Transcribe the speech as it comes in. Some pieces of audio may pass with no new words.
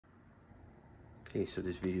Okay, so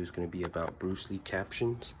this video is going to be about Bruce Lee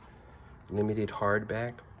Captions, limited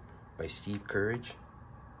hardback by Steve Courage.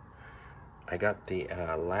 I got the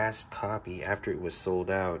last copy after it was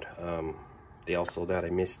sold out. They all sold out. I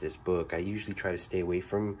missed this book. I usually try to stay away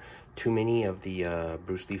from too many of the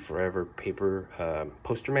Bruce Lee Forever paper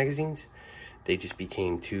poster magazines. They just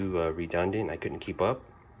became too redundant. I couldn't keep up.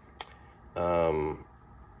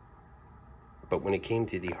 But when it came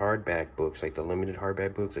to the hardback books, like the limited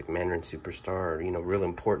hardback books, like Mandarin Superstar, or, you know, real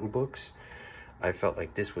important books, I felt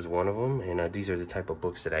like this was one of them. And these are the type of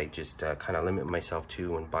books that I just kind of limit myself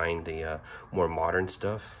to when buying the more modern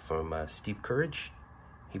stuff from Steve Courage.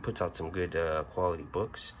 He puts out some good quality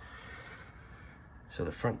books. So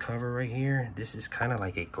the front cover right here, this is kind of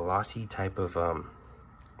like a glossy type of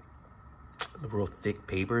real thick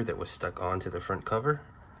paper that was stuck onto the front cover.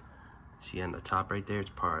 See on the top right there,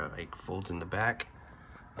 it's part of, like, folds in the back.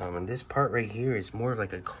 And this part right here is more of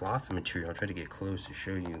like a cloth material. I'll try to get close to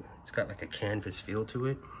show you. It's got like a canvas feel to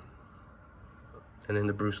it. And then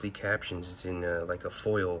the Bruce Lee Captions, it's in like a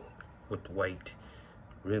foil with white.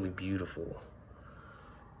 Really beautiful.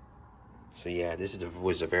 So yeah, this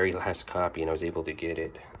was the very last copy and I was able to get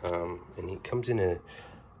it. And it comes in a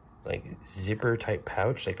like zipper type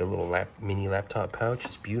pouch, like a little mini laptop pouch.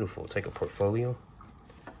 It's beautiful. It's like a portfolio.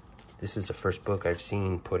 This is the first book I've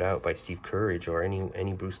seen put out by Steve Courage, or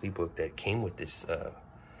any Bruce Lee book that came with this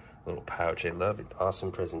little pouch. I love it.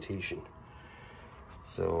 Awesome presentation.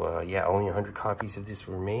 So yeah, only 100 copies of this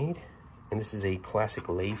were made. And this is a classic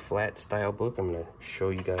LayFlat style book. I'm going to show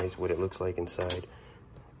you guys what it looks like inside.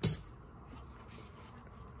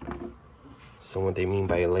 So what they mean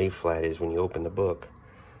by a LayFlat is when you open the book,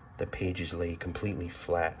 the pages lay completely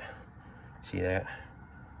flat. See that?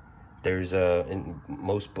 There's in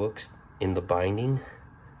most books, in the binding,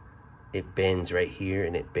 it bends right here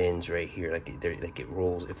and it bends right here, like it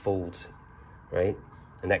rolls, it folds, right?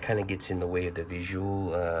 And that kind of gets in the way of the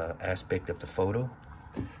visual aspect of the photo.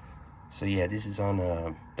 So yeah, this is on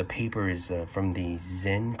the paper is from the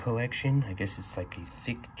Zen collection. I guess it's like a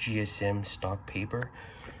thick GSM stock paper.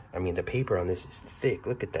 I mean, the paper on this is thick.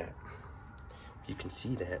 Look at that. You can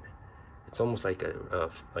see that. It's almost like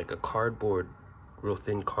a cardboard, real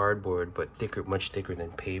thin cardboard, but thicker, much thicker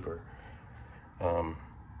than paper.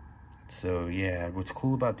 So yeah, what's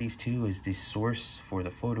cool about these two is the source for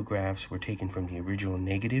the photographs were taken from the original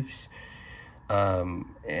negatives,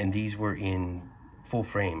 and these were in full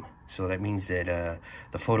frame. So that means that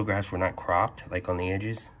the photographs were not cropped, like on the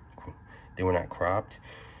edges. They were not cropped.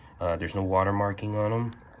 There's no watermarking on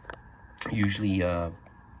them. Usually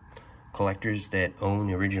collectors that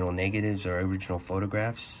own original negatives or original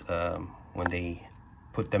photographs, when they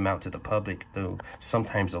put them out to the public, though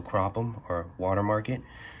sometimes they'll crop them or watermark it,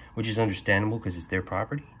 which is understandable because it's their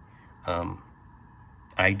property.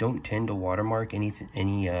 I don't tend to watermark any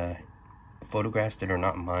photographs that are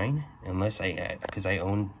not mine, unless because I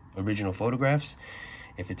own original photographs.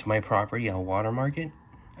 If it's my property, I'll watermark it.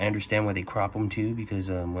 I understand why they crop them too,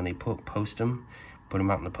 because when they post them, put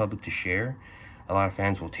them out in the public to share, a lot of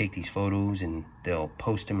fans will take these photos and they'll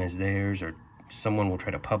post them as theirs, or someone will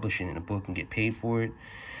try to publish it in a book and get paid for it,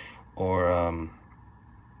 or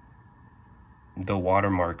they'll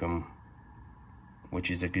watermark them, which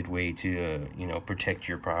is a good way to you know, protect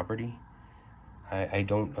your property. I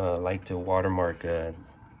don't like to watermark the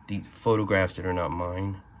photographs that are not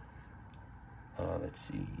mine. Let's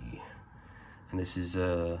see, and this is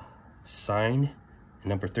signed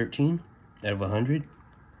number 13 out of 100.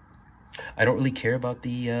 I don't really care about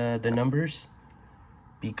the numbers,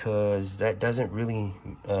 because that doesn't really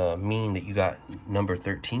mean that you got number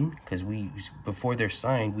 13, because before they're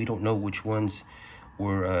signed, we don't know which ones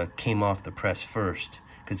were came off the press first,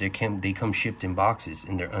 because they come shipped in boxes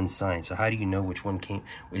and they're unsigned. So how do you know which one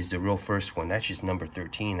is the real first one? That's just number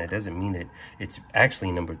 13. That doesn't mean that it's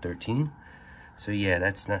actually number 13. So yeah,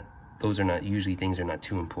 those are not usually, things are not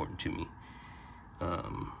too important to me.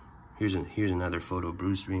 Here's another photo.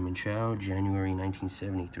 Bruce Raymond Chow, January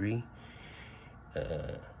 1973.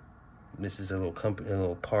 This is a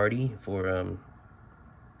little party for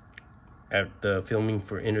at the filming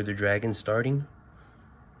for Enter the Dragon starting.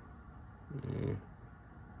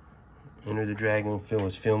 Enter the Dragon film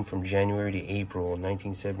was filmed from January to April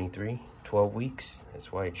 1973, 12 weeks.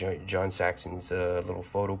 That's why John Saxon's little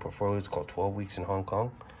photo portfolio is called 12 Weeks in Hong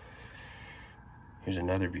Kong. Here's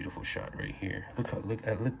another beautiful shot right here. Look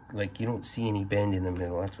like you don't see any bend in the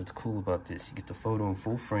middle. That's what's cool about this. You get the photo in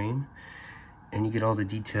full frame, and you get all the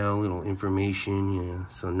detail, little information. Yeah.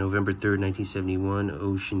 So November 3rd, 1971,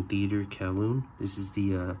 Ocean Theater, Kowloon. This is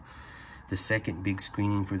the second big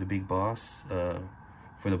screening for The Big Boss,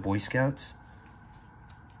 for the Boy Scouts.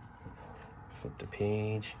 Flip the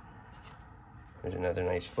page. There's another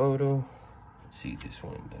nice photo. Let's see this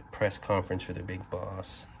one, the press conference for the big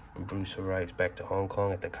boss. And Bruce arrives back to Hong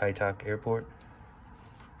Kong at the Kai Tak airport.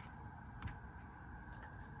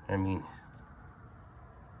 I mean,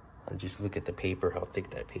 just look at the paper, how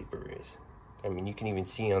thick that paper is. I mean, you can even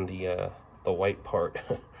see on the white part,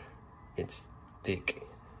 it's thick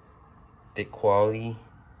quality.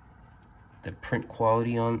 The print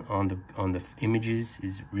quality on the images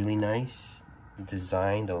is really nice. The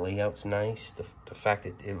design, the layout's nice. The fact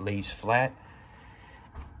that it lays flat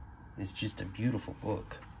is just a beautiful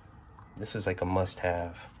book. This was like a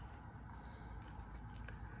must-have.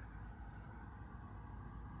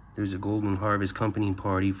 There's a Golden Harvest Company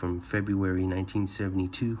party from February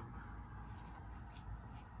 1972.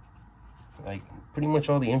 Like, pretty much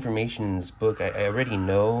all the information in this book I already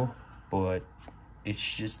know, but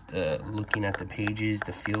it's just looking at the pages,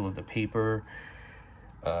 the feel of the paper,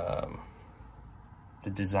 the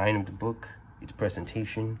design of the book, its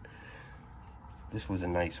presentation. This was a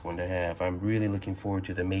nice one to have. I'm really looking forward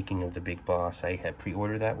to the making of the Big Boss. I had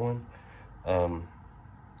pre-ordered that one.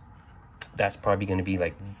 That's probably going to be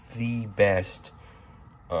like the best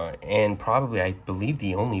and probably, I believe,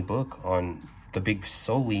 the only book on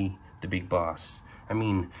solely the Big Boss. I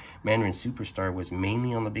mean, Mandarin Superstar was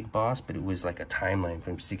mainly on the Big Boss, but it was like a timeline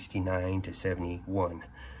from 69 to 71.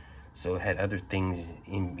 So it had other things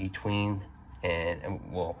in between, and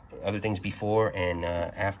well, other things before and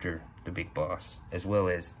after the Big Boss, as well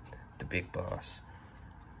as the Big Boss.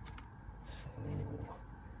 So,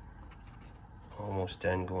 almost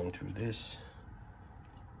done going through this.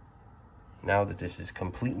 Now that this is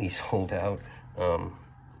completely sold out,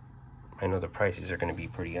 I know the prices are going to be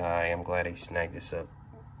pretty high. I'm glad I snagged this up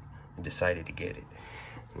and decided to get it.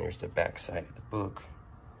 And there's the back side of the book.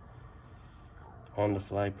 On the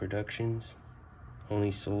Fly Productions,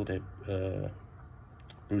 only sold at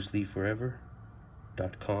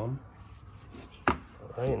BruceLeeForever.com.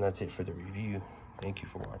 Alright, and that's it for the review. Thank you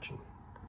for watching.